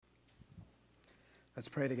Let's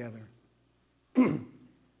pray together.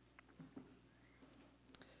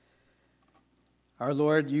 Our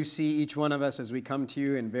Lord, you see each one of us as we come to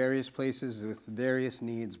you in various places with various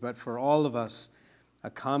needs, but for all of us, a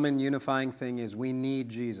common unifying thing is we need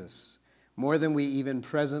Jesus. More than we even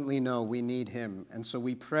presently know, we need him. And so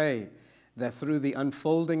we pray that through the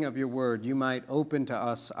unfolding of your word, you might open to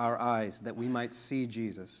us our eyes, that we might see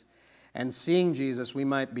Jesus. And seeing Jesus, we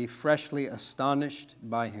might be freshly astonished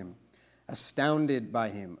by him, astounded by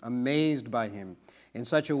him, amazed by him, in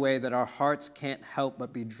such a way that our hearts can't help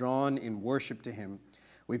but be drawn in worship to him.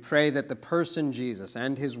 We pray that the person Jesus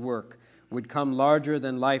and his work would come larger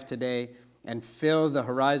than life today and fill the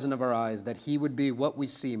horizon of our eyes, that he would be what we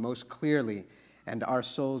see most clearly, and our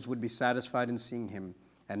souls would be satisfied in seeing him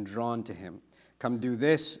and drawn to him. Come do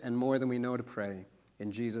this and more than we know to pray.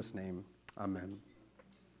 In Jesus' name, amen.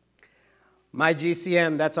 My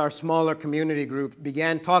GCM, that's our smaller community group,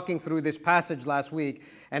 began talking through this passage last week.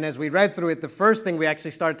 And as we read through it, the first thing we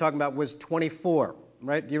actually started talking about was 24,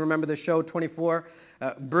 right? Do you remember the show 24?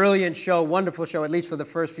 Brilliant show, wonderful show, at least for the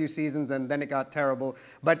first few seasons, and then it got terrible.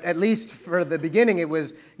 But at least for the beginning, it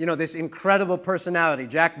was, this incredible personality,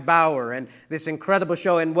 Jack Bauer, and this incredible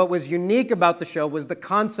show. And what was unique about the show was the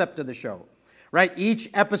concept of the show. Right? Each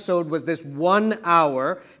episode was this 1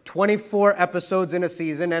 hour, 24 episodes in a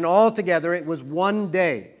season, and altogether it was one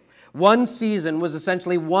day. One season was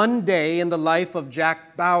essentially one day in the life of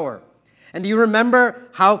Jack Bauer. And do you remember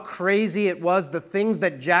how crazy it was, the things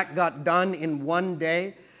that Jack got done in one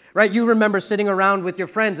day? Right? You remember sitting around with your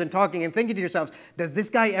friends and talking and thinking to yourselves, does this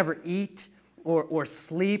guy ever eat or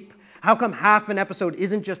sleep? How come half an episode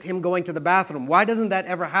isn't just him going to the bathroom? Why doesn't that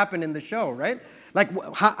ever happen in the show, right? Like,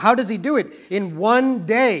 how does he do it? In one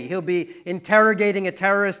day, he'll be interrogating a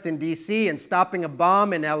terrorist in D.C. and stopping a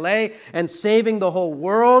bomb in L.A. and saving the whole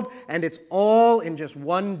world, and it's all in just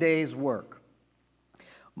one day's work.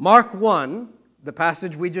 Mark 1, the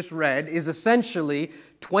passage we just read, is essentially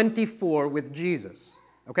 24 with Jesus.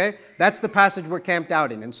 Okay? That's the passage we're camped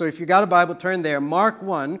out in. And so if you got a Bible, turn there. Mark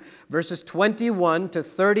 1, verses 21 to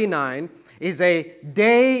 39 is a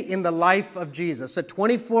day in the life of Jesus, a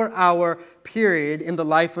 24-hour period in the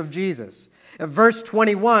life of Jesus. Verse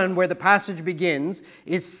 21, where the passage begins,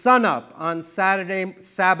 is sunup on Saturday,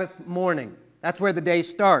 Sabbath morning. That's where the day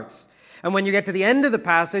starts. And when you get to the end of the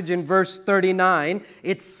passage in verse 39,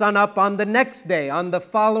 it's sunup on the next day, on the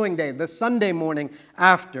following day, the Sunday morning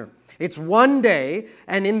after. It's one day,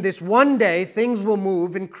 and in this one day, things will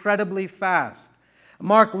move incredibly fast.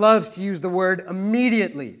 Mark loves to use the word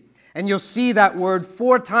immediately, and you'll see that word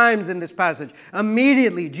 4 times in this passage.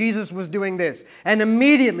 Immediately, Jesus was doing this, and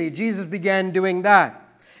immediately, Jesus began doing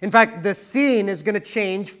that. In fact, the scene is going to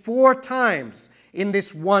change 4 times in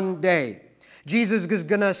this one day. Jesus is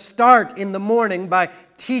going to start in the morning by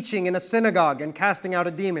teaching in a synagogue and casting out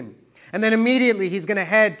a demon. And then immediately he's going to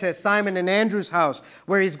head to Simon and Andrew's house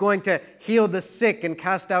where he's going to heal the sick and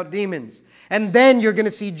cast out demons. And then you're going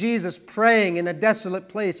to see Jesus praying in a desolate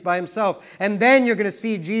place by himself. And then you're going to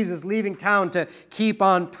see Jesus leaving town to keep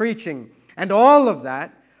on preaching. And all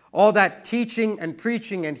that teaching and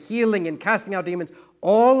preaching and healing and casting out demons,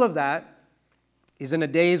 all of that is in a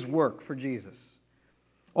day's work for Jesus.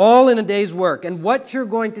 All in a day's work. And what you're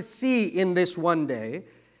going to see in this one day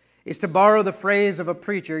is, to borrow the phrase of a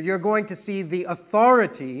preacher, you're going to see the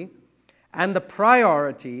authority and the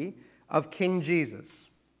priority of King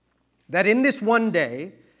Jesus. That in this one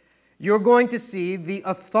day, you're going to see the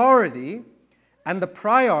authority and the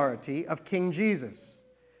priority of King Jesus.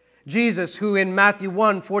 Jesus, who in Matthew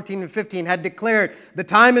 1, 14 and 15 had declared, the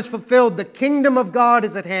time is fulfilled, the kingdom of God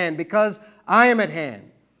is at hand, because I am at hand.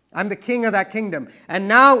 I'm the king of that kingdom. And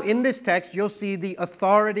now in this text, you'll see the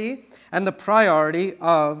authority and the priority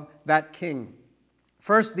of that king.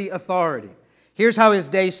 First, the authority. Here's how his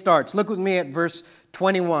day starts. Look with me at verse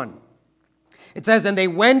 21. It says, and they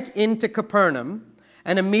went into Capernaum,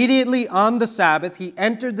 and immediately on the Sabbath he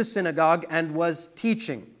entered the synagogue and was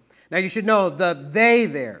teaching. Now you should know the they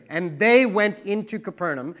there, and they went into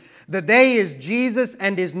Capernaum. The they is Jesus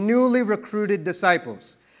and his newly recruited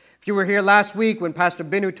disciples. If you were here last week when Pastor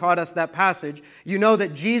Binu taught us that passage, you know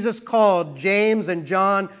that Jesus called James and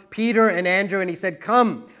John, Peter and Andrew, and he said,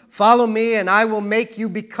 come, follow me, and I will make you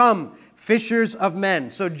become fishers of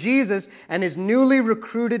men. So Jesus and his newly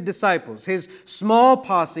recruited disciples, his small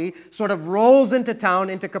posse, sort of rolls into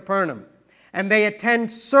town, into Capernaum, and they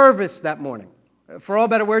attend service that morning. For all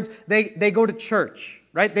better words, they go to church,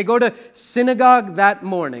 right? They go to synagogue that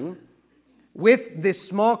morning with this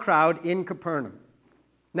small crowd in Capernaum.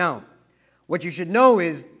 Now, what you should know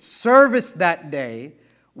is service that day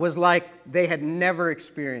was like they had never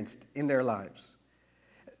experienced in their lives.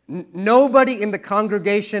 Nobody in the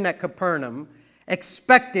congregation at Capernaum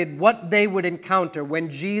expected what they would encounter when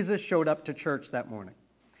Jesus showed up to church that morning.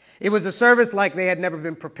 It was a service like they had never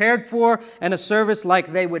been prepared for, and a service like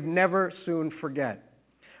they would never soon forget.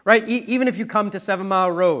 Right? Even if you come to 7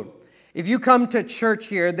 Mile Road, if you come to church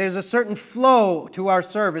here, there's a certain flow to our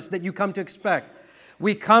service that you come to expect.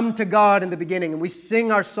 We come to God in the beginning and we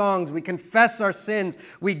sing our songs, we confess our sins,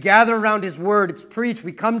 we gather around His Word, it's preached,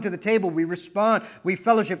 we come to the table, we respond, we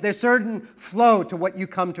fellowship. There's certain flow to what you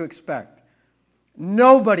come to expect.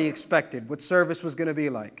 Nobody expected what service was going to be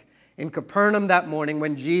like in Capernaum that morning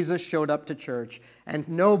when Jesus showed up to church, and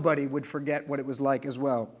nobody would forget what it was like as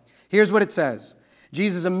well. Here's what it says.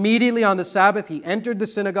 Jesus immediately on the Sabbath, He entered the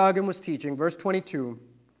synagogue and was teaching. Verse 22,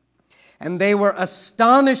 and they were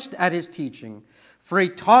astonished at His teaching, for He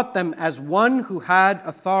taught them as one who had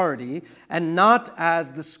authority and not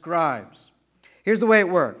as the scribes. Here's the way it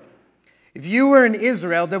worked. If you were in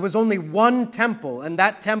Israel, there was only one temple, and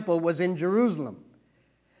that temple was in Jerusalem.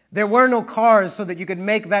 There were no cars so that you could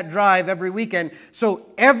make that drive every weekend. So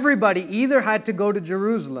everybody either had to go to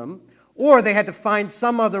Jerusalem or they had to find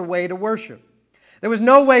some other way to worship. There was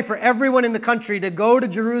no way for everyone in the country to go to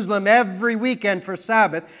Jerusalem every weekend for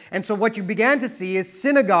Sabbath. And so what you began to see is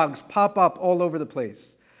synagogues pop up all over the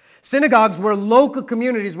place. Synagogues were local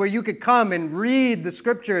communities where you could come and read the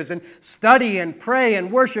scriptures and study and pray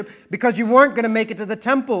and worship because you weren't going to make it to the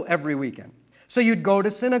temple every weekend. So you'd go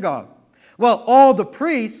to synagogue. Well, all the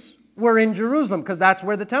priests were in Jerusalem because that's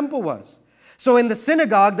where the temple was. So in the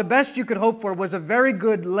synagogue, the best you could hope for was a very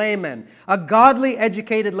good layman, a godly,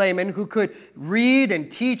 educated layman who could read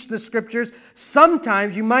and teach the scriptures.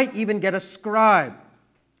 Sometimes you might even get a scribe.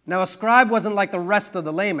 Now, a scribe wasn't like the rest of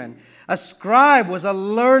the laymen. A scribe was a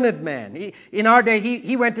learned man. In our day,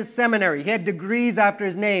 he went to seminary. He had degrees after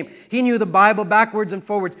his name. He knew the Bible backwards and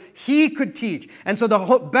forwards. He could teach. And so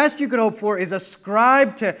the best you could hope for is a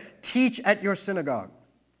scribe to teach at your synagogue.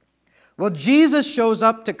 Well, Jesus shows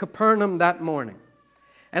up to Capernaum that morning,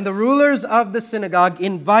 and the rulers of the synagogue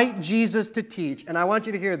invite Jesus to teach. And I want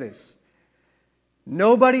you to hear this.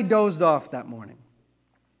 Nobody dozed off that morning.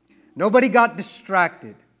 Nobody got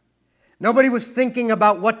distracted. Nobody was thinking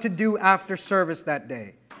about what to do after service that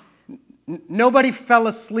day. Nobody fell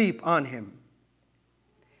asleep on Him.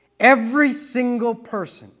 Every single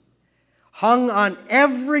person hung on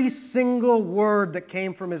every single word that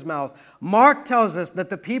came from His mouth. Mark tells us that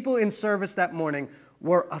the people in service that morning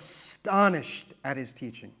were astonished at His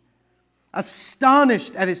teaching.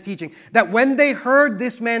 Astonished at His teaching. That when they heard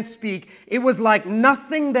this man speak, it was like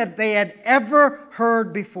nothing that they had ever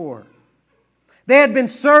heard before. They had been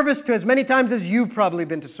serviced to as many times as you've probably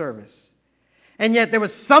been to service. And yet there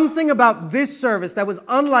was something about this service that was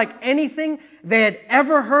unlike anything they had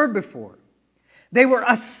ever heard before. They were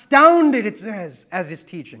astounded, it says, at His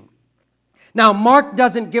teaching. Now, Mark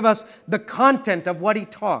doesn't give us the content of what He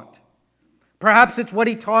taught. Perhaps it's what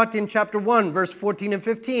He taught in chapter 1, verse 14 and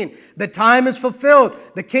 15. The time is fulfilled.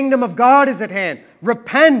 The kingdom of God is at hand.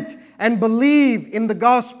 Repent and believe in the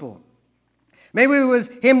gospel. Maybe it was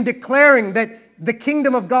Him declaring that the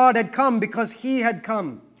kingdom of God had come because He had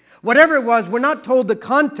come. Whatever it was, we're not told the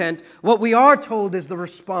content. What we are told is the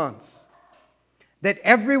response. That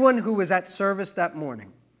everyone who was at service that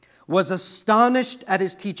morning was astonished at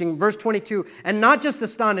His teaching. Verse 22, and not just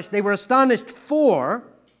astonished, they were astonished for,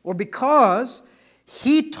 or because,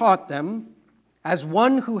 He taught them as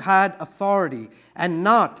one who had authority and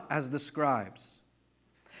not as the scribes.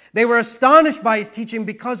 They were astonished by His teaching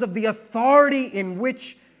because of the authority in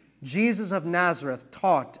which Jesus of Nazareth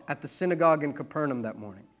taught at the synagogue in Capernaum that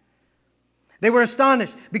morning. They were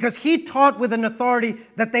astonished because He taught with an authority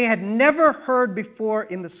that they had never heard before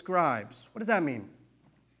in the scribes. What does that mean?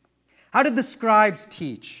 How did the scribes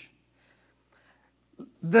teach?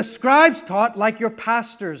 The scribes taught like your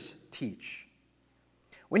pastors teach.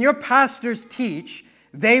 When your pastors teach,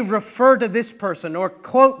 they refer to this person or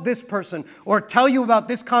quote this person or tell you about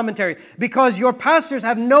this commentary because your pastors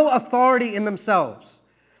have no authority in themselves.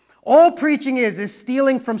 All preaching is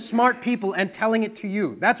stealing from smart people and telling it to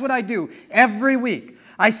you. That's what I do every week.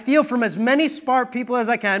 I steal from as many smart people as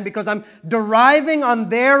I can because I'm deriving on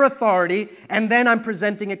their authority and then I'm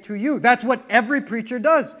presenting it to you. That's what every preacher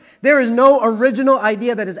does. There is no original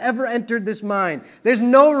idea that has ever entered this mind. There's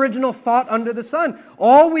no original thought under the sun.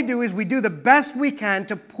 All we do is we do the best we can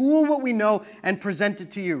to pool what we know and present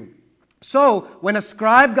it to you. So when a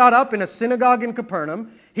scribe got up in a synagogue in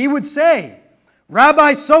Capernaum, he would say,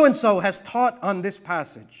 Rabbi so-and-so has taught on this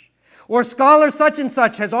passage. Or scholar such and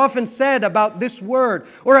such has often said about this word.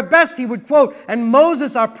 Or at best he would quote, and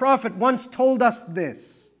Moses our prophet once told us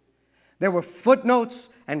this. There were footnotes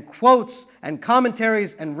and quotes and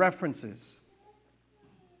commentaries and references.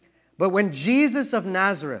 But when Jesus of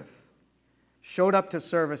Nazareth showed up to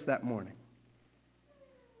service that morning,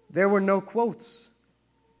 there were no quotes.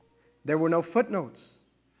 There were no footnotes.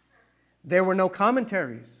 There were no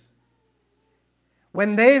commentaries.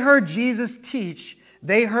 When they heard Jesus teach,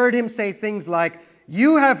 they heard him say things like,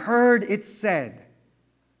 "You have heard it said,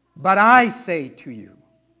 but I say to you."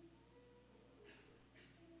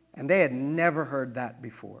 And they had never heard that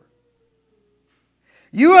before.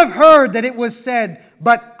 "You have heard that it was said,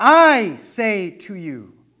 but I say to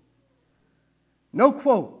you." No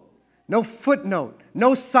quote, no footnote,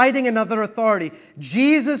 no citing another authority.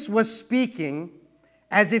 Jesus was speaking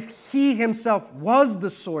as if he himself was the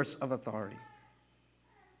source of authority.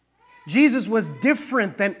 Jesus was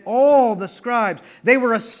different than all the scribes. They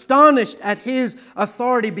were astonished at his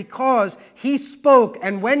authority because he spoke,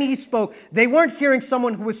 and when he spoke, they weren't hearing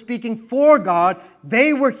someone who was speaking for God,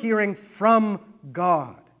 they were hearing from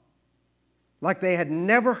God, like they had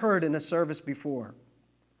never heard in a service before.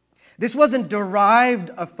 This wasn't derived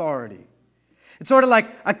authority. It's sort of like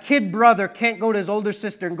a kid brother can't go to his older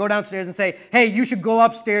sister and go downstairs and say, "Hey, you should go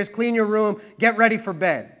upstairs, clean your room, get ready for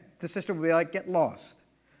bed." The sister would be like, "Get lost."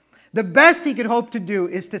 The best he could hope to do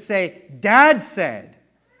is to say, "Dad said,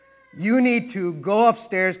 you need to go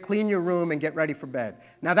upstairs, clean your room, and get ready for bed."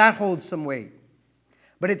 Now that holds some weight.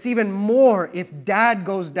 But it's even more if Dad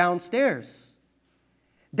goes downstairs.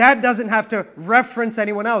 Dad doesn't have to reference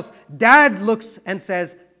anyone else. Dad looks and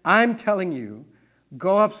says, "I'm telling you,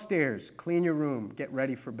 go upstairs, clean your room, get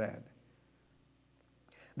ready for bed."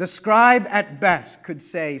 The scribe at best could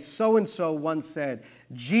say, "So-and-so once said,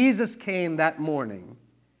 Jesus came that morning,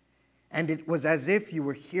 and it was as if you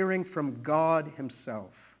were hearing from God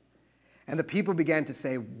himself." And the people began to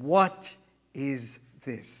say, "What is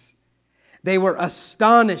this?" They were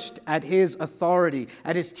astonished at his authority,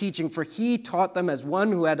 at his teaching, for he taught them as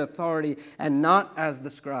one who had authority and not as the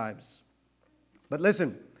scribes. But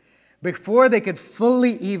listen, before they could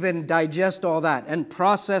fully even digest all that and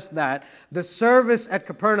process that, the service at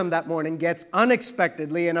Capernaum that morning gets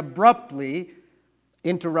unexpectedly and abruptly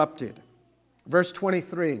interrupted. Verse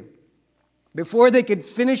 23. Before they could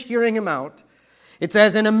finish hearing him out, it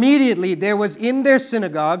says, "And immediately there was in their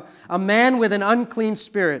synagogue a man with an unclean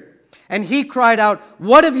spirit. And he cried out,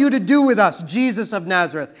 'What have you to do with us, Jesus of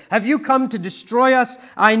Nazareth? Have you come to destroy us?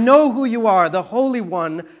 I know who you are, the Holy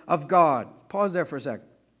One of God.'" Pause there for a sec.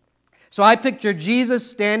 So I picture Jesus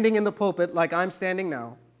standing in the pulpit like I'm standing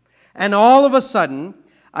now. And all of a sudden,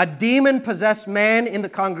 a demon-possessed man in the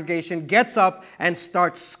congregation gets up and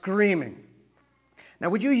starts screaming. Now,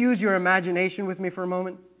 would you use your imagination with me for a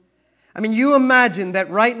moment? I mean, you imagine that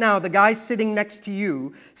right now the guy sitting next to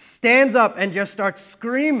you stands up and just starts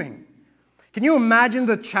screaming. Can you imagine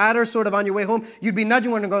the chatter sort of on your way home? You'd be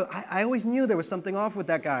nudging one and go, I always knew there was something off with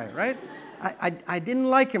that guy, right? I didn't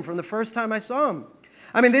like him from the first time I saw him.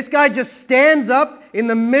 I mean, this guy just stands up in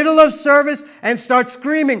the middle of service and starts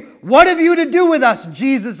screaming, "What have you to do with us,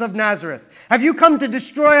 Jesus of Nazareth? Have you come to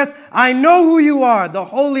destroy us? I know who you are, the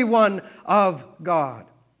Holy One of God."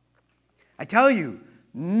 I tell you,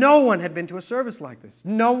 no one had been to a service like this.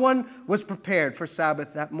 No one was prepared for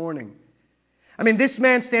Sabbath that morning. I mean, this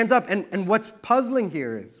man stands up, and what's puzzling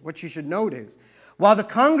here is, what you should note is, while the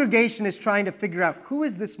congregation is trying to figure out, who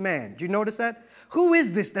is this man? Do you notice that? Who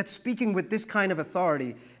is this that's speaking with this kind of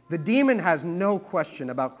authority? The demon has no question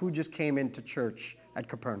about who just came into church at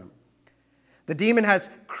Capernaum. The demon has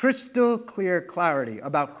crystal clear clarity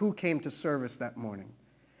about who came to service that morning.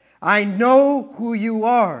 "I know who you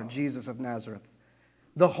are, Jesus of Nazareth,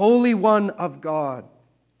 the Holy One of God."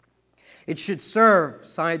 It should serve,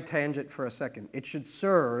 side tangent for a second, it should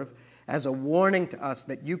serve as a warning to us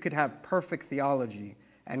that you could have perfect theology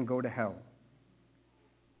and go to hell.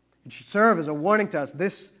 It should serve as a warning to us.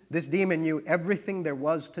 This demon knew everything there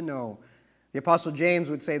was to know. The Apostle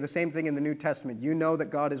James would say the same thing in the New Testament. "You know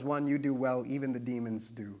that God is one, you do well, even the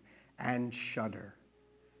demons do, and shudder."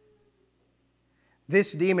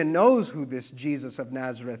 This demon knows who this Jesus of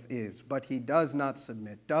Nazareth is, but he does not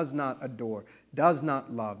submit, does not adore, does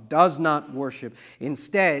not love, does not worship.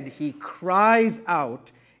 Instead, he cries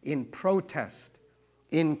out in protest,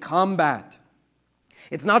 in combat.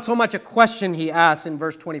 It's not so much a question he asks in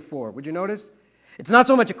verse 24. Would you notice? It's not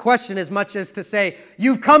so much a question as much as to say,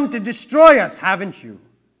 "You've come to destroy us, haven't you?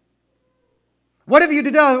 What have you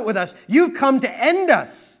to do with us? You've come to end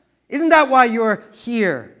us. Isn't that why you're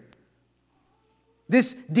here?"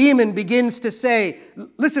 This demon begins to say,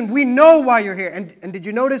 "Listen, we know why you're here." And did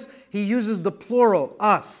you notice he uses the plural,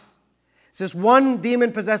 us. It's just one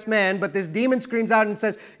demon-possessed man, but this demon screams out and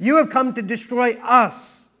says, "You have come to destroy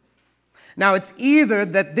us." Now, it's either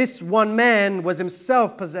that this one man was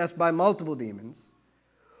himself possessed by multiple demons,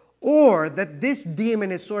 or that this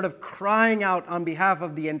demon is sort of crying out on behalf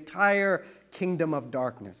of the entire kingdom of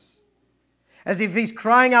darkness. As if he's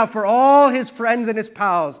crying out for all his friends and his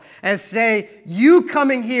pals and say, you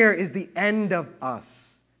coming here is the end of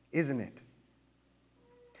us, isn't it?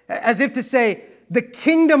 As if to say, the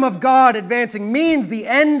kingdom of God advancing means the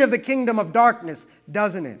end of the kingdom of darkness,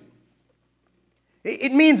 doesn't it?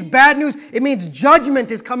 It means bad news. It means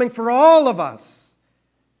judgment is coming for all of us.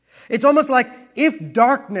 It's almost like if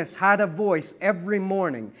darkness had a voice every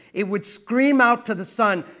morning, it would scream out to the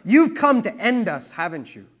sun, you've come to end us,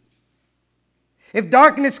 haven't you? If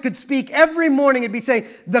darkness could speak every morning, it'd be saying,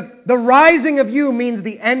 the rising of you means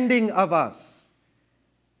the ending of us.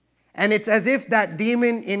 And it's as if that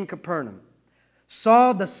demon in Capernaum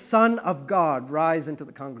saw the Son of God rise into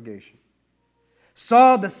the congregation,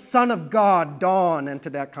 saw the Son of God dawn into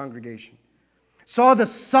that congregation, saw the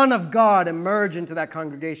Son of God emerge into that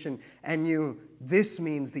congregation, and knew this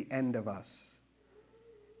means the end of us.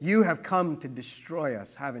 You have come to destroy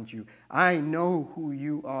us, haven't you? I know who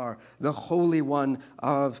you are, the Holy One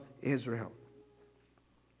of Israel.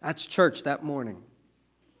 That's church that morning.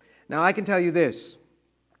 Now, I can tell you this.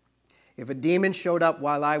 If a demon showed up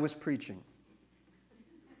while I was preaching,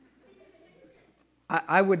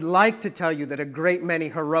 I would like to tell you that a great many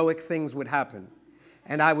heroic things would happen,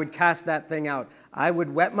 and I would cast that thing out. I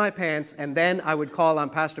would wet my pants, and then I would call on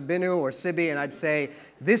Pastor Binu or Sibi, and I'd say,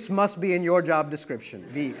 this must be in your job description,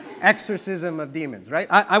 the exorcism of demons, right?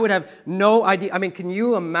 I would have no idea. I mean, can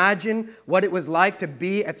you imagine what it was like to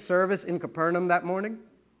be at service in Capernaum that morning?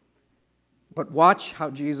 But watch how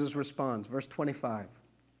Jesus responds. Verse 25.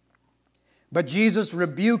 But Jesus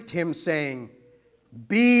rebuked him, saying,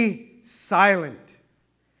 be silent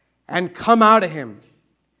and come out of him.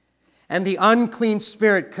 And the unclean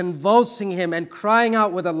spirit, convulsing him and crying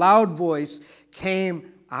out with a loud voice,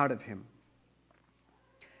 came out of him.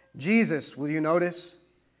 Jesus, will you notice,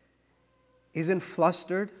 isn't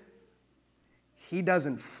flustered. He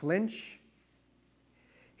doesn't flinch.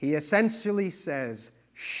 He essentially says,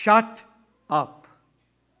 shut up.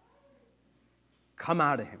 Come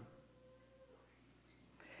out of him.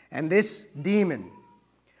 And this demon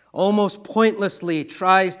almost pointlessly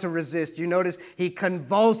tries to resist. You notice he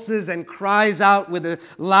convulses and cries out with a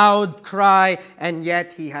loud cry, and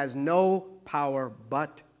yet he has no power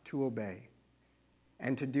but to obey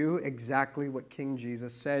and to do exactly what King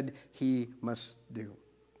Jesus said he must do.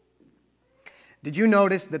 Did you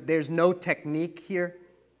notice that there's no technique here?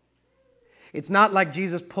 It's not like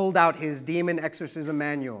Jesus pulled out his demon exorcism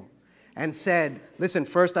manual and said, listen,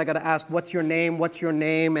 first I got to ask, what's your name? What's your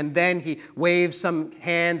name? And then he waves some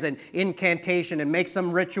hands and incantation and makes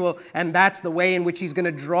some ritual, and that's the way in which he's going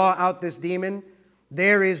to draw out this demon.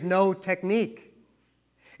 There is no technique.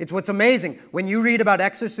 It's what's amazing. When you read about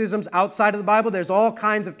exorcisms outside of the Bible, there's all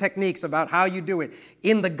kinds of techniques about how you do it.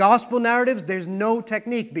 In the gospel narratives, there's no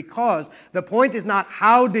technique because the point is not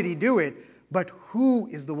how did he do it, but who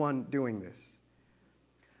is the one doing this.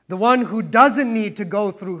 The one who doesn't need to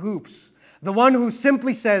go through hoops. The one who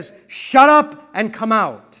simply says, shut up and come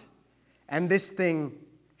out. And this thing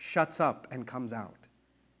shuts up and comes out.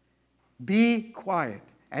 Be quiet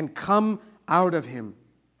and come out of him.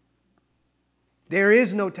 There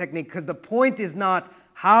is no technique because the point is not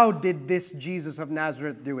how did this Jesus of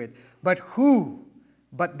Nazareth do it, but who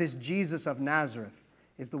but this Jesus of Nazareth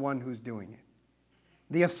is the one who's doing it.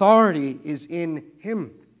 The authority is in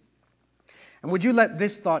him. And would you let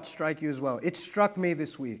this thought strike you as well? It struck me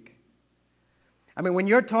this week. I mean, when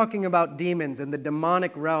you're talking about demons and the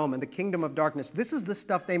demonic realm and the kingdom of darkness, this is the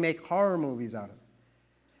stuff they make horror movies out of.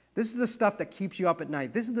 This is the stuff that keeps you up at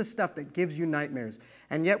night. This is the stuff that gives you nightmares.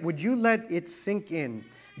 And yet, would you let it sink in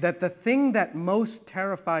that the thing that most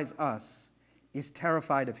terrifies us is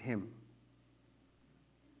terrified of him?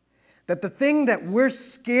 That the thing that we're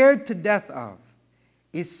scared to death of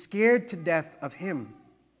is scared to death of him.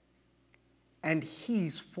 And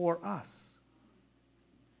he's for us.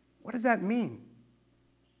 What does that mean?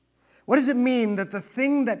 What does it mean that the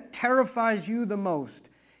thing that terrifies you the most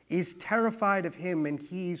is terrified of him and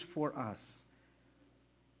he's for us?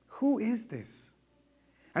 Who is this?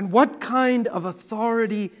 And what kind of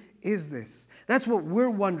authority is this? That's what we're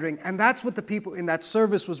wondering, and that's what the people in that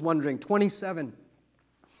service was wondering, 27.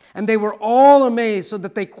 And they were all amazed so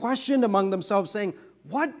that they questioned among themselves, saying,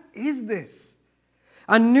 what is this?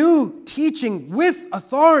 A new teaching with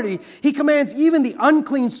authority. He commands even the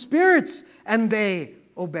unclean spirits, and they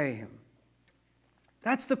obey him.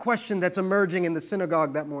 That's the question that's emerging in the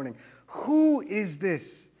synagogue that morning. Who is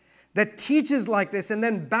this that teaches like this and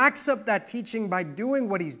then backs up that teaching by doing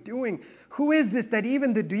what he's doing? Who is this that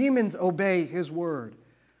even the demons obey his word?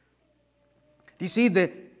 Do you see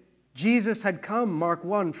that Jesus had come, Mark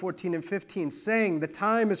 1, 14 and 15, saying, the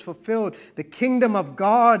time is fulfilled. The kingdom of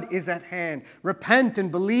God is at hand. Repent and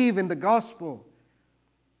believe in the gospel.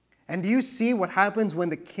 And do you see what happens when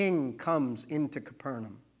the king comes into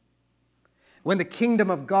Capernaum? When the kingdom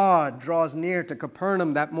of God draws near to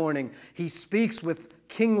Capernaum that morning, he speaks with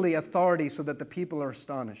kingly authority so that the people are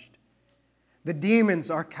astonished. The demons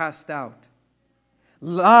are cast out.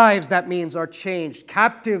 Lives, that means, are changed.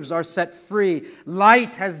 Captives are set free.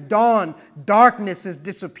 Light has dawned. Darkness is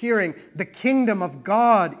disappearing. The kingdom of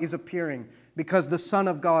God is appearing because the Son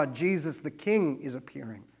of God, Jesus the King, is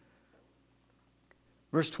appearing.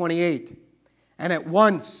 Verse 28, and at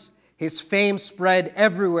once his fame spread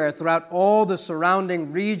everywhere throughout all the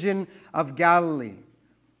surrounding region of Galilee.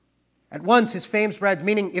 At once his fame spreads,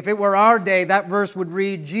 meaning if it were our day, that verse would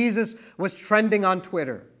read, Jesus was trending on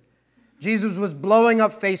Twitter. Jesus was blowing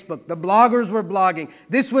up Facebook. The bloggers were blogging.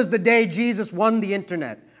 This was the day Jesus won the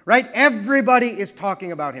internet, right? Everybody is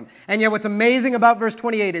talking about him. And yet what's amazing about verse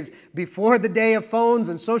 28 is before the day of phones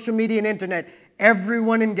and social media and internet,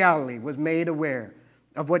 everyone in Galilee was made aware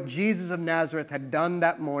of what Jesus of Nazareth had done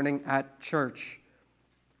that morning at church.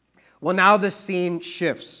 Well, now the scene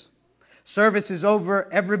shifts. Service is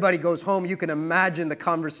over. Everybody goes home. You can imagine the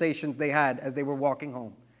conversations they had as they were walking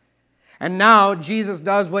home. And now Jesus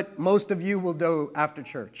does what most of you will do after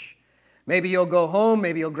church. Maybe you'll go home.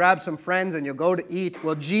 Maybe you'll grab some friends and you'll go to eat.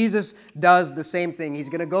 Well, Jesus does the same thing. He's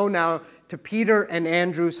going to go now to Peter and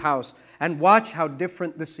Andrew's house. And watch how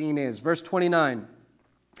different the scene is. Verse 29.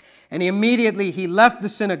 And immediately he left the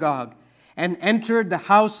synagogue and entered the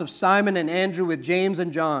house of Simon and Andrew with James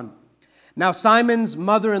and John. Now Simon's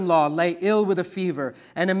mother-in-law lay ill with a fever,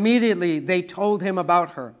 and immediately they told him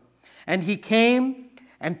about her. And he came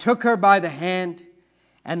and took her by the hand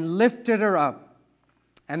and lifted her up,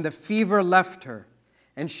 and the fever left her,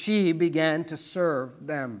 and she began to serve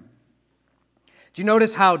them. Do you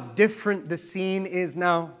notice how different the scene is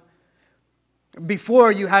now? Before,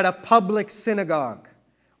 you had a public synagogue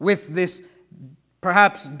with this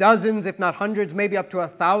perhaps dozens, if not hundreds, maybe up to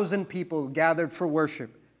 1,000 people gathered for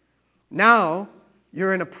worship. Now,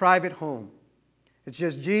 you're in a private home. It's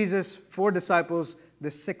just Jesus, 4 disciples, the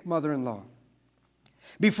sick mother-in-law.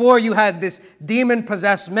 Before, you had this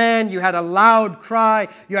demon-possessed man. You had a loud cry.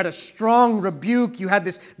 You had a strong rebuke. You had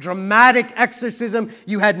this dramatic exorcism.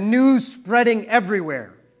 You had news spreading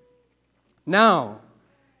everywhere. Now,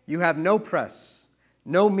 you have no press,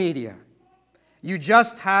 no media. You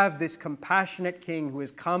just have this compassionate king who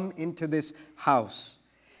has come into this house.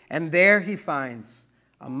 And there he finds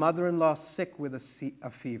a mother-in-law sick with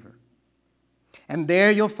a fever. And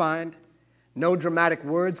there you'll find no dramatic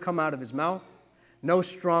words come out of his mouth, no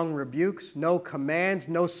strong rebukes, no commands,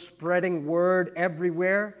 no spreading word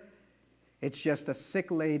everywhere. It's just a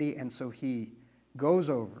sick lady, and so he goes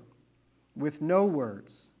over with no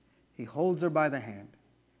words. He holds her by the hand,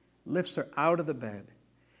 lifts her out of the bed,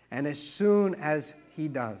 and as soon as he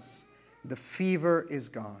does, the fever is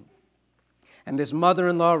gone. And this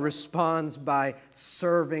mother-in-law responds by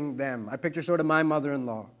serving them. I picture sort of my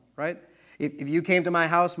mother-in-law, right? If you came to my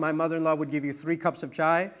house, my mother-in-law would give you 3 cups of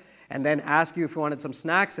chai and then ask you if you wanted some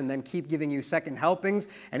snacks and then keep giving you second helpings.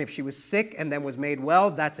 And if she was sick and then was made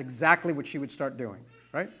well, that's exactly what she would start doing,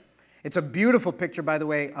 right? It's a beautiful picture, by the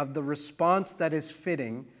way, of the response that is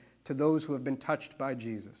fitting to those who have been touched by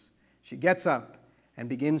Jesus. She gets up and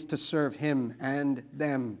begins to serve him and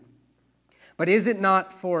them. But is it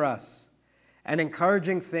not for us an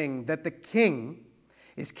encouraging thing that the king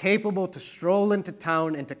is capable to stroll into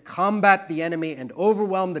town and to combat the enemy and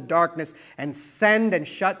overwhelm the darkness and send and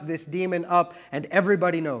shut this demon up, and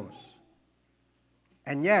everybody knows?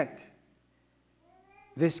 And yet,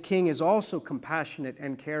 this king is also compassionate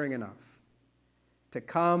and caring enough to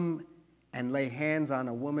come and lay hands on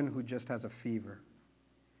a woman who just has a fever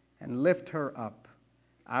and lift her up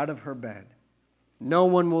out of her bed. No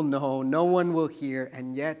one will know, no one will hear,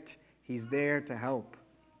 and yet he's there to help.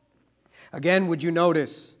 Again, would you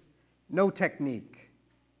notice? No technique.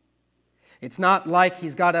 It's not like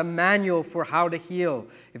he's got a manual for how to heal.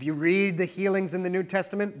 If you read the healings in the New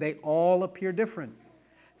Testament, they all appear different.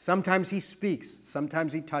 Sometimes he speaks,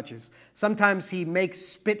 sometimes he touches, sometimes he makes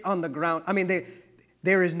spit on the ground. I mean,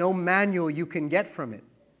 there is no manual you can get from it.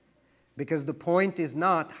 Because the point is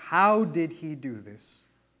not, how did he do this?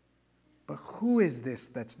 But who is this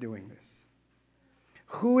that's doing this?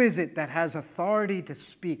 Who is it that has authority to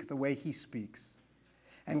speak the way he speaks?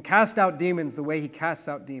 And cast out demons the way he casts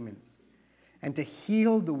out demons? And to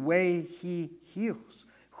heal the way he heals?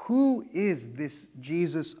 Who is this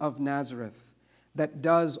Jesus of Nazareth that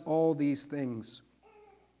does all these things.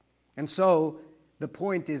 And so, the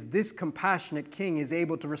point is, this compassionate king is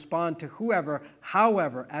able to respond to whoever,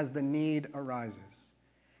 however, as the need arises.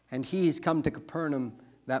 And he's come to Capernaum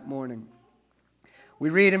that morning. We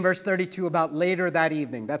read in verse 32 about later that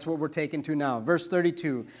evening. That's what we're taken to now. Verse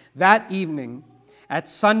 32, that evening at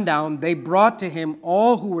sundown, they brought to him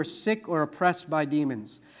all who were sick or oppressed by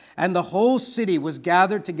demons. And the whole city was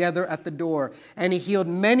gathered together at the door. And he healed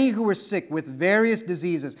many who were sick with various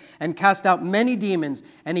diseases and cast out many demons.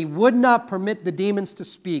 And he would not permit the demons to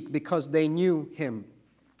speak because they knew him.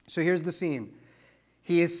 So here's the scene.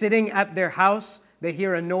 He is sitting at their house. They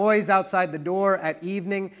hear a noise outside the door at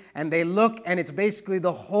evening, and they look, and it's basically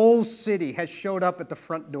the whole city has showed up at the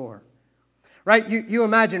front door. Right? You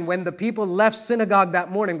imagine when the people left synagogue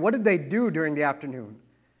that morning, what did they do during the afternoon?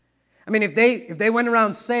 I mean, if they went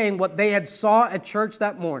around saying what they had saw at church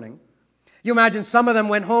that morning, you imagine some of them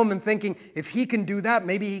went home and thinking, if he can do that,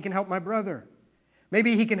 maybe he can help my brother.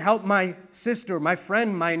 Maybe he can help my sister, my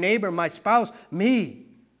friend, my neighbor, my spouse, me.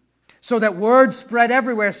 So that word spread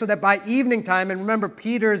everywhere, so that by evening time, and remember,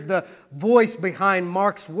 Peter's the voice behind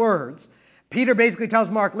Mark's words. Peter basically tells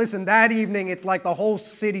Mark, listen, that evening, it's like the whole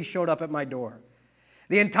city showed up at my door.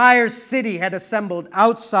 The entire city had assembled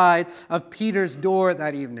outside of Peter's door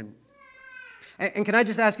that evening. And can I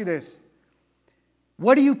just ask you this?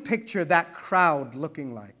 What do you picture that crowd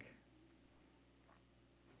looking like?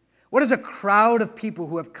 What does a crowd of people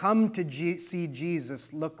who have come to see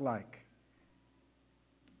Jesus look like?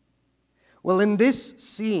 Well, in this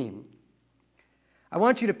scene, I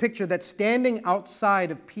want you to picture that standing outside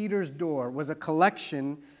of Peter's door was a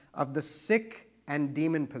collection of the sick and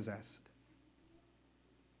demon-possessed.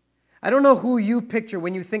 I don't know who you picture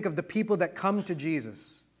when you think of the people that come to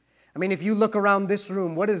Jesus. I mean, if you look around this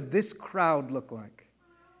room, what does this crowd look like?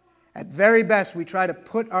 At very best, we try to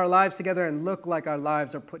put our lives together and look like our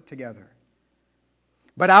lives are put together.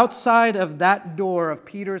 But outside of that door of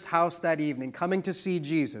Peter's house that evening, coming to see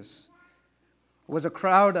Jesus, was a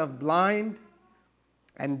crowd of blind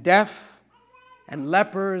and deaf and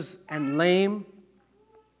lepers and lame,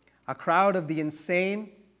 a crowd of the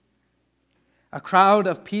insane, a crowd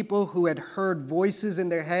of people who had heard voices in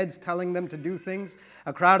their heads telling them to do things,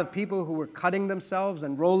 a crowd of people who were cutting themselves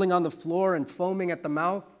and rolling on the floor and foaming at the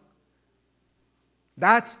mouth.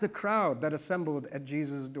 That's the crowd that assembled at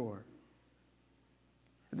Jesus' door.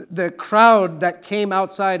 The crowd that came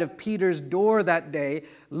outside of Peter's door that day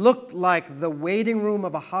looked like the waiting room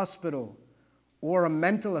of a hospital or a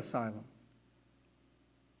mental asylum.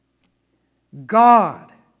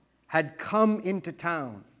 God had come into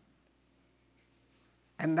town.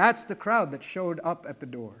 And that's the crowd that showed up at the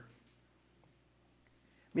door.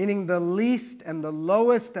 Meaning the least and the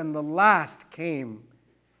lowest and the last came,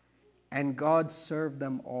 and God served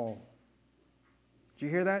them all. Did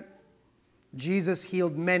you hear that? Jesus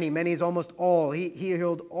healed many. Many is almost all. He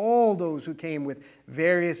healed all those who came with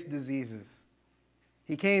various diseases.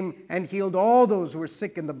 He came and healed all those who were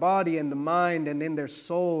sick in the body and the mind and in their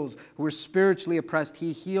souls, who were spiritually oppressed.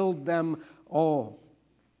 He healed them all.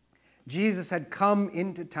 Jesus had come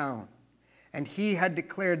into town, and he had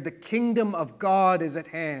declared the kingdom of God is at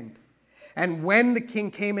hand. And when the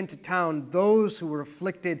king came into town, those who were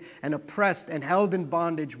afflicted and oppressed and held in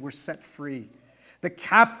bondage were set free. The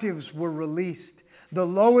captives were released. The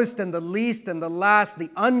lowest and the least and the last, the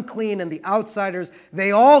unclean and the outsiders,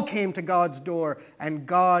 they all came to God's door, and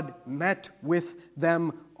God met with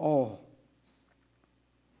them all.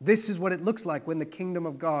 This is what it looks like when the kingdom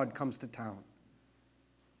of God comes to town.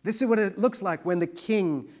 This is what it looks like when the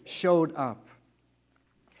king showed up.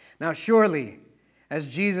 Now, surely, as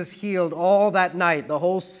Jesus healed all that night, the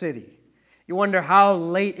whole city, you wonder how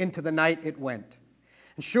late into the night it went.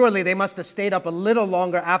 And surely they must have stayed up a little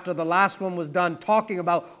longer after the last one was done, talking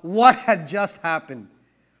about what had just happened.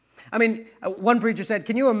 I mean, one preacher said,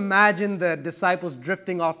 can you imagine the disciples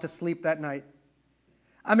drifting off to sleep that night?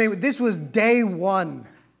 I mean, this was day one.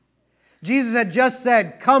 Jesus had just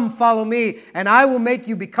said, come follow me, and I will make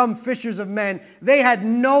you become fishers of men. They had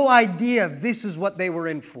no idea this is what they were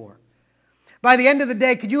in for. By the end of the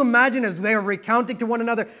day, could you imagine as they were recounting to one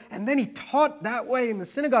another, and then he taught that way in the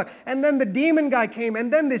synagogue, and then the demon guy came,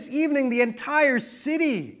 and then this evening the entire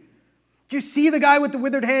city. Did you see the guy with the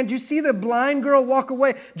withered hand? Did you see the blind girl walk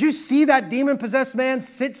away? Did you see that demon-possessed man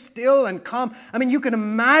sit still and calm? I mean, you can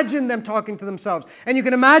imagine them talking to themselves, and you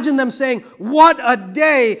can imagine them saying, what a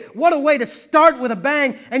day, what a way to start with a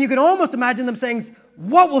bang, and you can almost imagine them saying,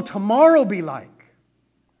 what will tomorrow be like?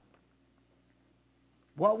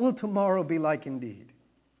 What will tomorrow be like indeed?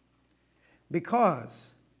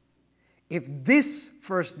 Because if this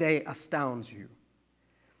first day astounds you,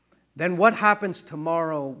 then what happens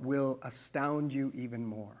tomorrow will astound you even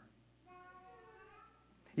more.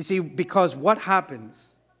 You see, because what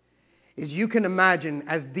happens is you can imagine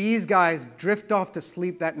as these guys drift off to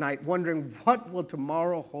sleep that night, wondering what will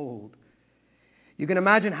tomorrow hold. You can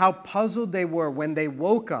imagine how puzzled they were when they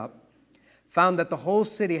woke up, found that the whole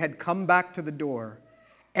city had come back to the door.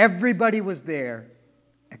 Everybody was there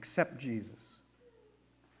except Jesus.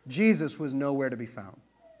 Jesus was nowhere to be found.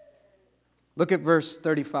 Look at verse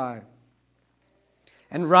 35.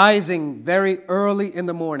 And rising very early in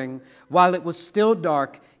the morning, while it was still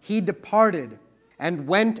dark, he departed and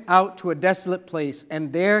went out to a desolate place,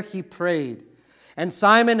 and there he prayed. And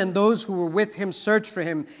Simon and those who were with him searched for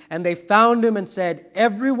him, and they found him and said,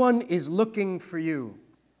 "Everyone is looking for you."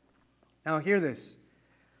 Now hear this.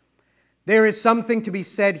 There is something to be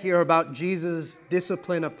said here about Jesus'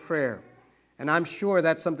 discipline of prayer. And I'm sure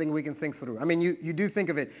that's something we can think through. I mean, you do think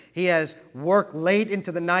of it. He has worked late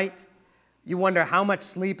into the night. You wonder how much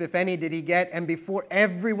sleep, if any, did he get? And before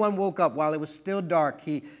everyone woke up, while it was still dark,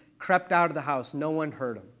 he crept out of the house. No one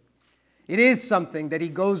heard him. It is something that he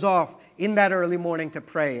goes off in that early morning to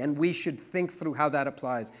pray, and we should think through how that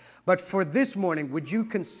applies. But for this morning, would you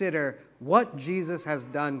consider what Jesus has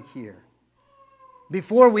done here?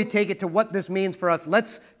 Before we take it to what this means for us,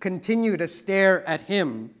 let's continue to stare at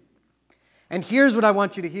him. And here's what I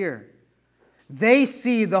want you to hear. They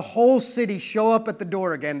see the whole city show up at the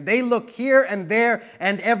door again. They look here and there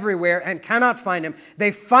and everywhere and cannot find him.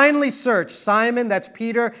 They finally search Simon, that's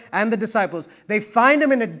Peter, and the disciples. They find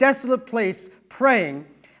him in a desolate place praying.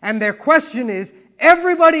 And their question is,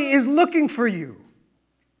 everybody is looking for you.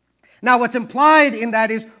 Now, what's implied in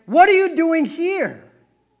that is, what are you doing here?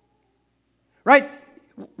 Right?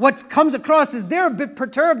 What comes across is they're a bit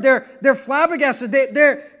perturbed. They're flabbergasted.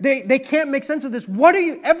 They can't make sense of this. What are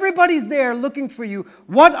you? Everybody's there looking for you.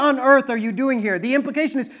 What on earth are you doing here? The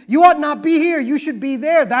implication is you ought not be here. You should be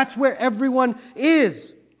there. That's where everyone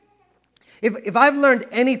is. If I've learned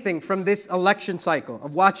anything from this election cycle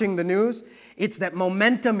of watching the news, it's that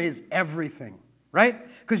momentum is everything, right?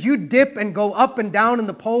 Because you dip and go up and down in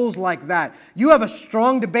the polls like that. You have a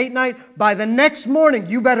strong debate night. By the next morning,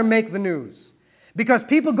 you better make the news. Because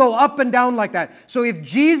people go up and down like that. So if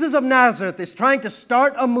Jesus of Nazareth is trying to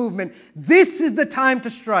start a movement, this is the time to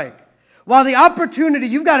strike. While the opportunity,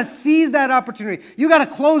 you've got to seize that opportunity. You've got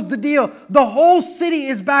to close the deal. The whole city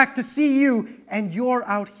is back to see you, and you're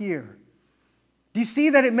out here. Do you see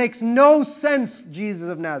that it makes no sense, Jesus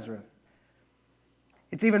of Nazareth?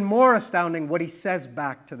 It's even more astounding what he says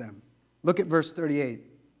back to them. Look at verse 38.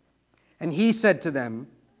 And he said to them,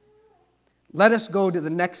 "Let us go to the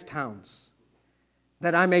next towns,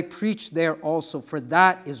 that I may preach there also, for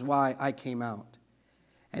that is why I came out."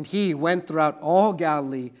 And he went throughout all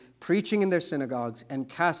Galilee, preaching in their synagogues and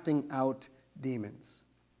casting out demons.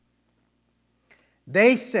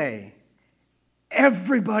 They say,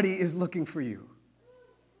 everybody is looking for you.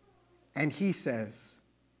 And he says,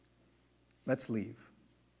 let's leave.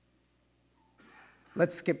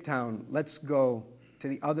 Let's skip town. Let's go to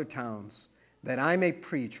the other towns, that I may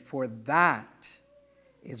preach, for that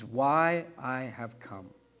is why I have come.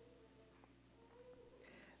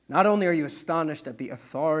 Not only are you astonished at the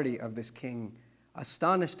authority of this king,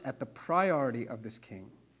 astonished at the priority of this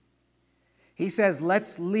king. He says,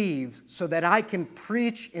 let's leave so that I can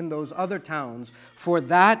preach in those other towns, for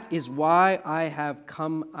that is why I have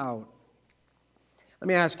come out. Let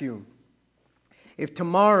me ask you, if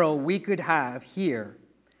tomorrow we could have here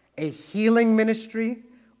a healing ministry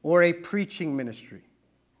or a preaching ministry.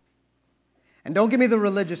 And don't give me the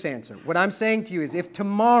religious answer. What I'm saying to you is, if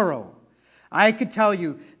tomorrow I could tell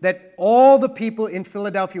you that all the people in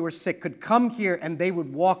Philadelphia who were sick could come here and they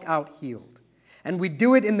would walk out healed. And we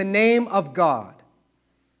do it in the name of God.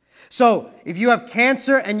 So, if you have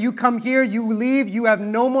cancer and you come here, you leave, you have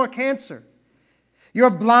no more cancer. You're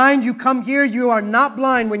blind, you come here, you are not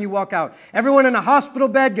blind when you walk out. Everyone in a hospital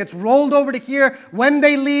bed gets rolled over to here. When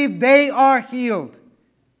they leave, they are healed.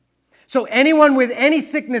 So anyone with any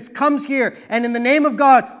sickness comes here, and in the name of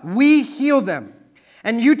God, we heal them.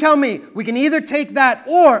 And you tell me, we can either take that,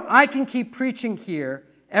 or I can keep preaching here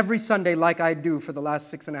every Sunday like I do for the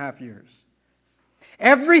last 6.5 years.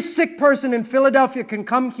 Every sick person in Philadelphia can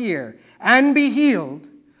come here and be healed,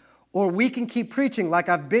 or we can keep preaching like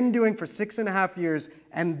I've been doing for 6.5 years,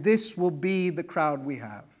 and this will be the crowd we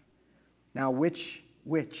have. Now, which?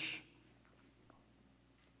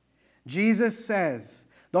 Jesus says,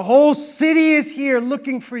 the whole city is here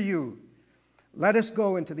looking for you. Let us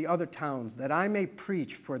go into the other towns that I may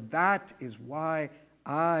preach, for that is why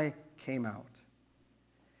I came out.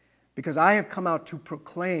 Because I have come out to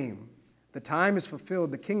proclaim the time is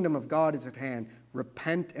fulfilled, the kingdom of God is at hand.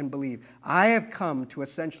 repent and believe. I have come to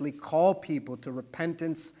essentially call people to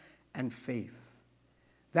repentance and faith.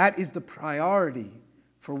 That is the priority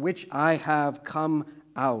for which I have come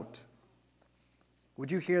out.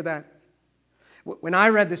 Would you hear that? When I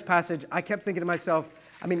read this passage, I kept thinking to myself,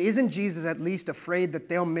 isn't Jesus at least afraid that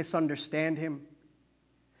they'll misunderstand him?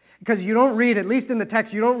 Because you don't read, at least in the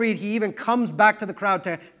text, you don't read he even comes back to the crowd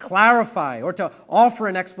to clarify or to offer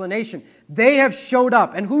an explanation. They have showed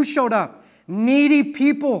up. And who showed up? Needy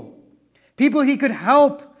people. People he could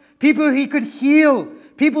help. People he could heal.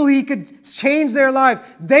 People he could change their lives.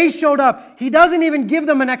 They showed up. He doesn't even give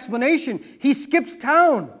them an explanation. He skips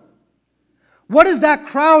town. What is that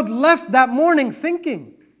crowd left that morning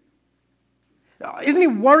thinking? Isn't he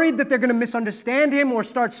worried that they're going to misunderstand him or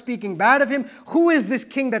start speaking bad of him? Who is this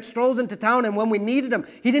king that strolls into town and when we needed him,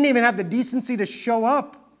 he didn't even have the decency to show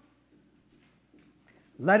up?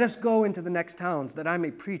 Let us go into the next towns that I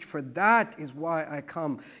may preach, for that is why I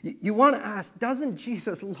come. You want to ask, doesn't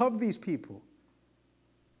Jesus love these people?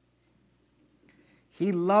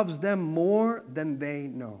 He loves them more than they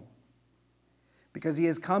know, because he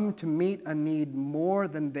has come to meet a need more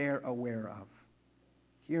than they're aware of.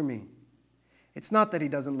 Hear me. It's not that he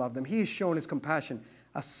doesn't love them. He has shown his compassion.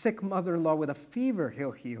 A sick mother-in-law with a fever,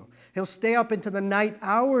 he'll heal. He'll stay up into the night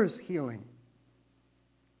hours healing.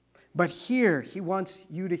 But here, he wants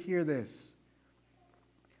you to hear this.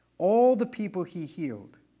 All the people he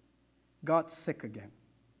healed got sick again.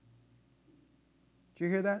 Did you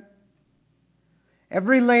hear that?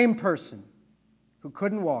 Every lame person who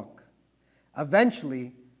couldn't walk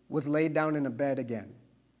eventually was laid down in a bed again.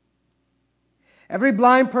 Every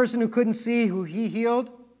blind person who couldn't see, who he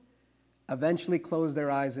healed, eventually closed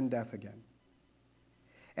their eyes in death again.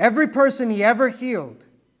 Every person he ever healed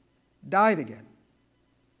died again.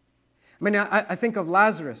 I think of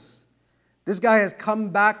Lazarus. This guy has come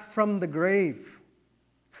back from the grave.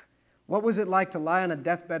 What was it like to lie on a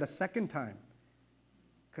deathbed a second time?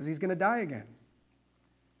 Because he's going to die again.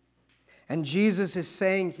 And Jesus is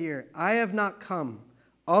saying here, I have not come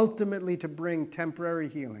ultimately to bring temporary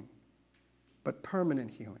healing, but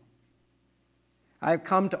permanent healing. I have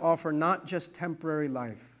come to offer not just temporary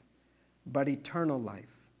life, but eternal life.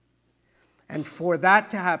 And for that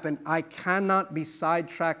to happen, I cannot be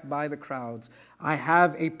sidetracked by the crowds. I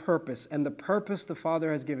have a purpose, and the purpose the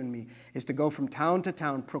Father has given me is to go from town to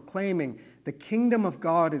town proclaiming the kingdom of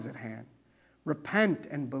God is at hand. Repent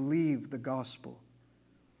and believe the gospel.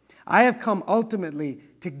 I have come ultimately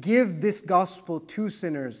to give this gospel to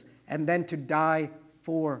sinners and then to die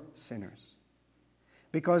for sinners.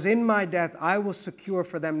 Because in my death, I will secure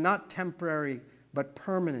for them not temporary, but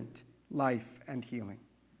permanent life and healing.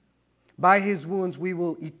 By his wounds, we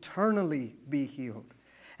will eternally be healed.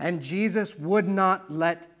 And Jesus would not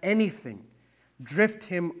let anything drift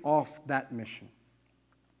him off that mission.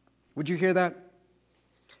 Would you hear that?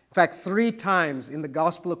 In fact, 3 times in the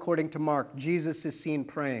Gospel according to Mark, Jesus is seen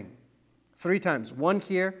praying. 3 times. One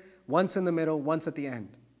here, once in the middle, once at the end.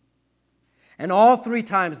 And all 3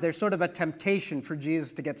 times, there's sort of a temptation for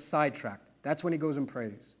Jesus to get sidetracked. That's when he goes and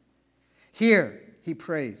prays. Here, he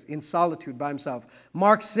prays in solitude by himself.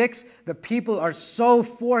 Mark 6, the people are so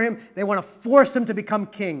for him, they want to force him to become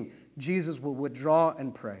king. Jesus will withdraw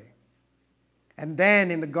and pray. And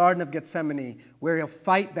then in the Garden of Gethsemane, where he'll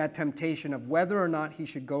fight that temptation of whether or not he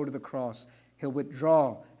should go to the cross, he'll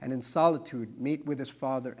withdraw and in solitude meet with his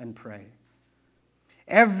Father and pray.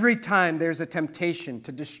 Every time there's a temptation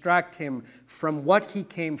to distract him from what he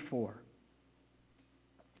came for.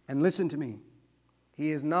 And listen to me,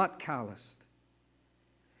 he is not calloused.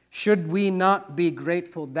 Should we not be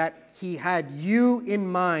grateful that he had you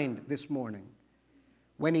in mind this morning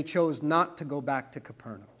when he chose not to go back to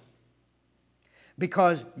Capernaum?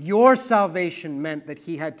 Because your salvation meant that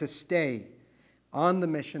he had to stay on the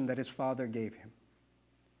mission that his Father gave him.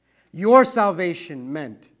 Your salvation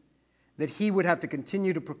meant that he would have to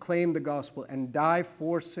continue to proclaim the gospel and die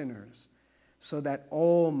for sinners so that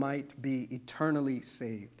all might be eternally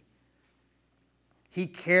saved. He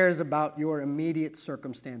cares about your immediate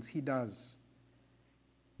circumstance. He does.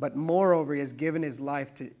 But moreover, he has given his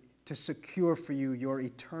life to secure for you your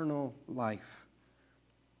eternal life.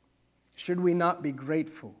 Should we not be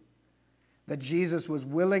grateful that Jesus was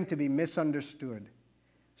willing to be misunderstood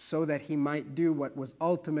so that he might do what was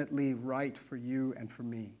ultimately right for you and for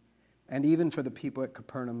me, and even for the people at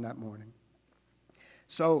Capernaum that morning?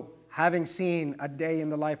 So, having seen a day in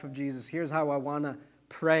the life of Jesus, here's how I want to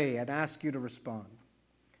pray and ask you to respond.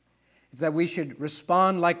 It's that we should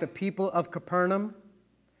respond like the people of Capernaum,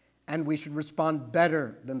 and we should respond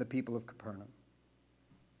better than the people of Capernaum.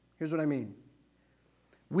 Here's what I mean.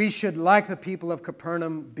 we should, like the people of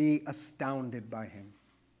Capernaum, be astounded by him.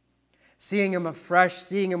 Seeing him afresh,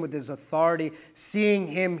 seeing him with his authority, seeing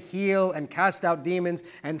him heal and cast out demons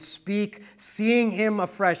and speak, seeing him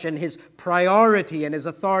afresh and his priority and his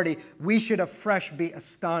authority, we should afresh be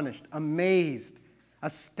astonished, amazed,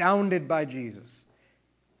 astounded by Jesus.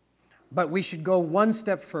 But we should go one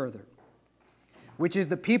step further, which is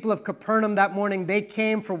the people of Capernaum that morning, they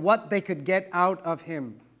came for what they could get out of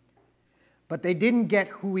him. But they didn't get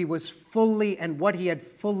who he was fully and what he had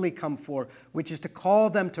fully come for, which is to call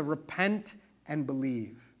them to repent and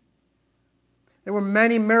believe. There were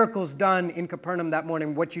many miracles done in Capernaum that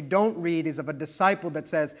morning. What you don't read is of a disciple that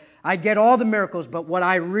says, I get all the miracles, but what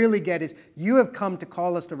I really get is you have come to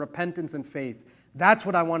call us to repentance and faith. That's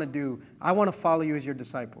what I want to do. I want to follow you as your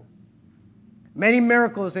disciple. Many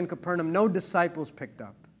miracles in Capernaum, no disciples picked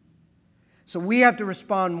up. So we have to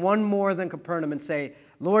respond one more than Capernaum and say,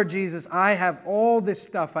 Lord Jesus, I have all this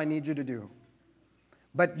stuff I need you to do.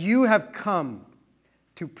 But you have come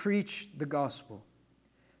to preach the gospel,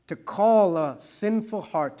 to call a sinful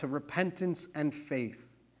heart to repentance and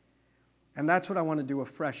faith. And that's what I want to do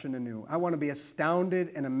afresh and anew. I want to be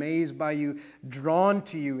astounded and amazed by you, drawn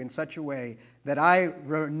to you in such a way that I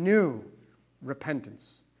renew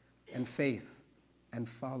repentance and faith and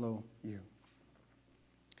follow you.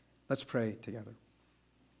 Let's pray together.